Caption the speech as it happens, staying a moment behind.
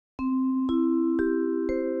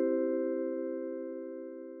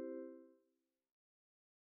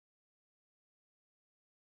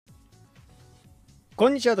こ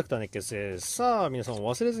んにちは、Dr.熱血です。さあ、皆さん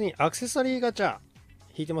忘れずにアクセサリーガチャ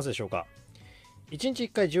引いてますでしょうか。1日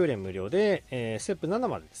1回10連無料で、ステップ7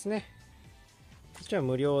までですね。こちら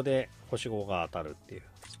無料で星5が当たるっていう。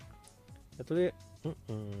あとで、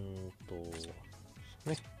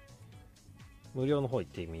ね。無料の方行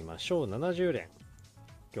ってみましょう。70連。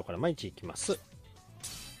今日から毎日行きます。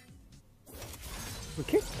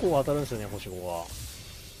結構当たるんですよね、星5が。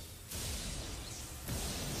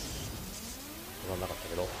当たんなかった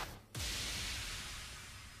けど。は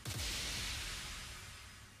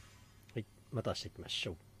い、また明日行きまし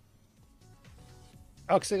ょう。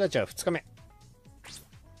アクセガチャ2日目。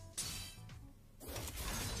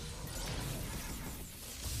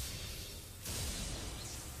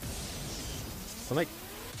来ない。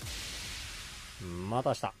また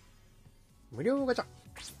明日。無料ガチャ。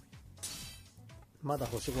まだ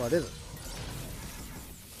星5は出ず。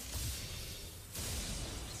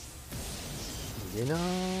出ない。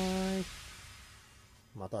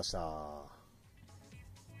また明日。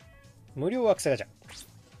無料アクセガチャ。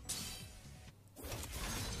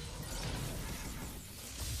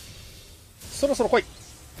そろそろ来い。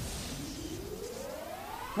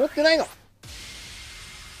持ってないの。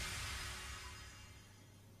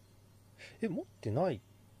持ってない。い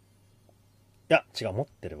や、違う、持っ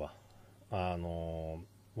てるわ。技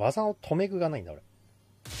の止め具がないんだ、俺。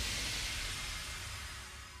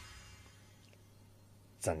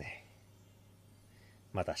残念。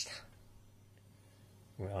また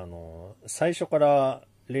明日。最初から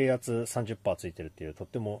冷圧 30% ついてるっていう、とっ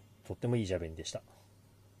てもいいジャベリンでした。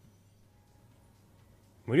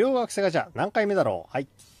無料アクセガチャ、何回目だろう。はい。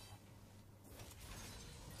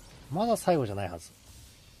まだ最後じゃないはず。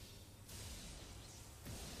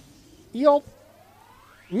いいよ。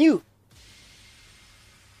ニュー。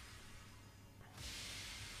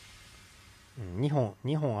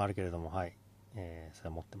2本あるけれども、はい。それ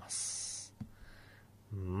は持ってます。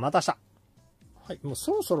また明日。はい、もう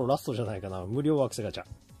そろそろラストじゃないかな。無料アクセガチャ。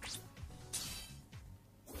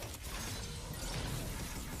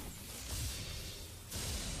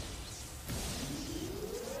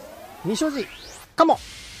二所持かも。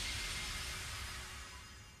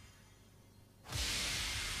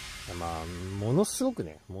まあ、ものすご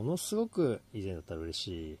く以前だったら嬉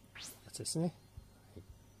しいやつですね。はい、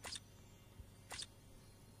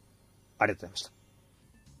ありがとうございました。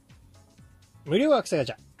無料アクセガ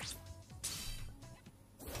チャ。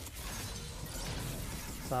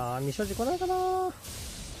さあ、二所持来ないかな。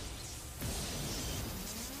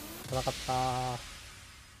来なかった。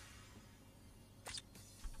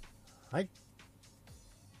はい。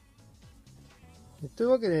という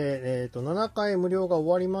わけで、7回無料が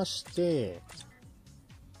終わりまして、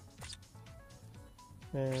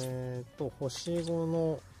星5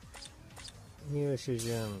の入手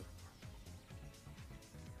順。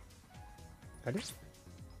あれ？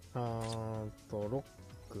ロッ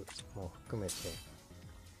クも含めて。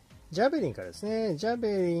ジャベリンからですね。ジャ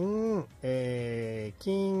ベリン、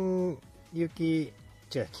金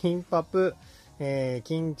パプ、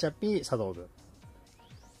金チャピ、茶道具。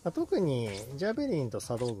特にジャベリンと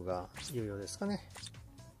茶道具が有用ですかね。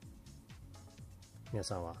皆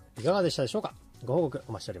さんはいかがでしたでしょうか。ご報告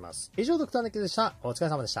お待ちしております。以上、ドクターネッケでした。お疲れ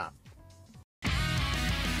様でした。